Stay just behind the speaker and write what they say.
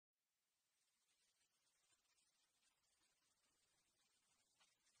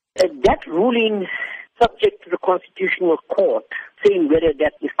That ruling subject to the Constitutional Court saying whether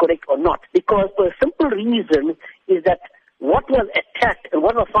that is correct or not. Because for a simple reason is that what was attacked and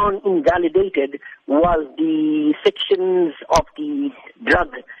what was found invalidated was the sections of the Drug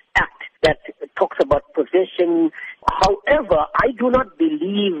Act that talks about possession. However, I do not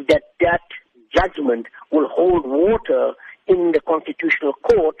believe that that judgment will hold water in the Constitutional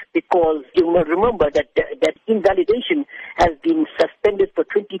Court, because you must remember that invalidation has been suspended for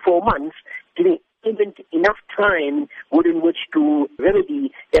 24 months, giving even enough time within which to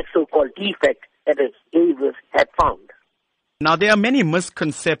remedy that so-called defect that Davis had found. Now, there are many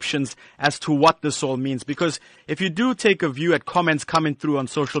misconceptions as to what this all means, because if you do take a view at comments coming through on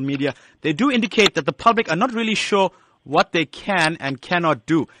social media, they do indicate that the public are not really sure what they can and cannot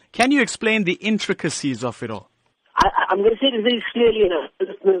do. Can you explain the intricacies of it all? I'm going to say this very clearly, and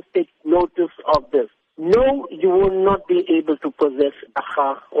listeners take notice of this. No, you will not be able to possess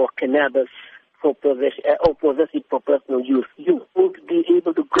Dagga or cannabis or possess it for personal use. You won't be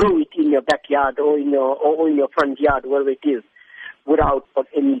able to grow it in your backyard or in your front yard, wherever it is, without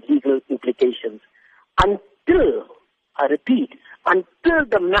any legal implications. Until, I repeat, until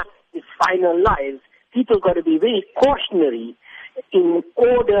the map is finalized, people got to be very cautionary in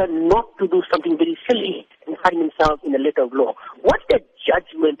order not to do something very silly and find themselves in a letter of law. What that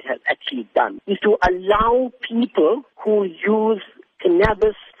judgment has actually done is to allow people who use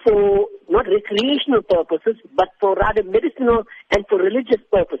cannabis for not recreational purposes, but for rather medicinal and for religious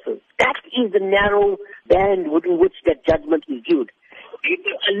purposes. That is the narrow band within which that judgment is viewed.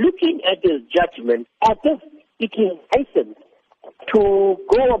 People are looking at this judgment as if it is licensed to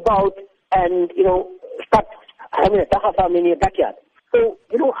go about and, start having a Dagga farm in your backyard. So,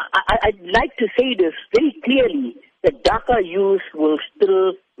 I'd like to say this very clearly, that Dagga use will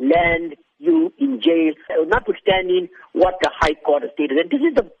still land you in jail, notwithstanding what the High Court has stated. And this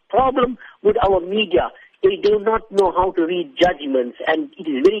is the problem with our media. They do not know how to read judgments, and it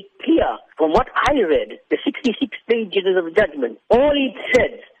is very clear from what I read, the 66 pages of judgment. All it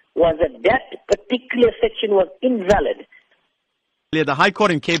said was that particular section was invalid. The High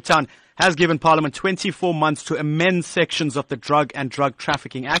Court in Cape Town has given Parliament 24 months to amend sections of the Drug and Drug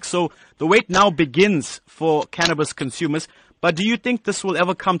Trafficking Act. So the wait now begins for cannabis consumers. But do you think this will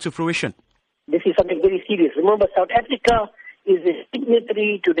ever come to fruition? This is something very serious. Remember, South Africa is a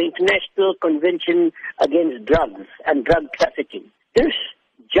signatory to the International Convention Against Drugs and Drug Trafficking. This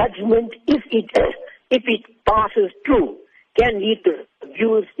judgment, if it passes through, can lead to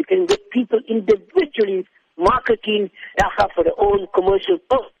abuse. It can get people individually marketing Dagga for their own commercial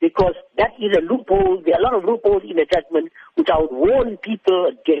purpose, because that is a loophole. There are a lot of loopholes in the judgment, which I would warn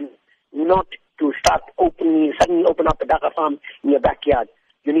people against not to suddenly open up a Dagga farm in your backyard.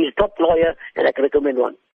 You need a top lawyer, and I can recommend one.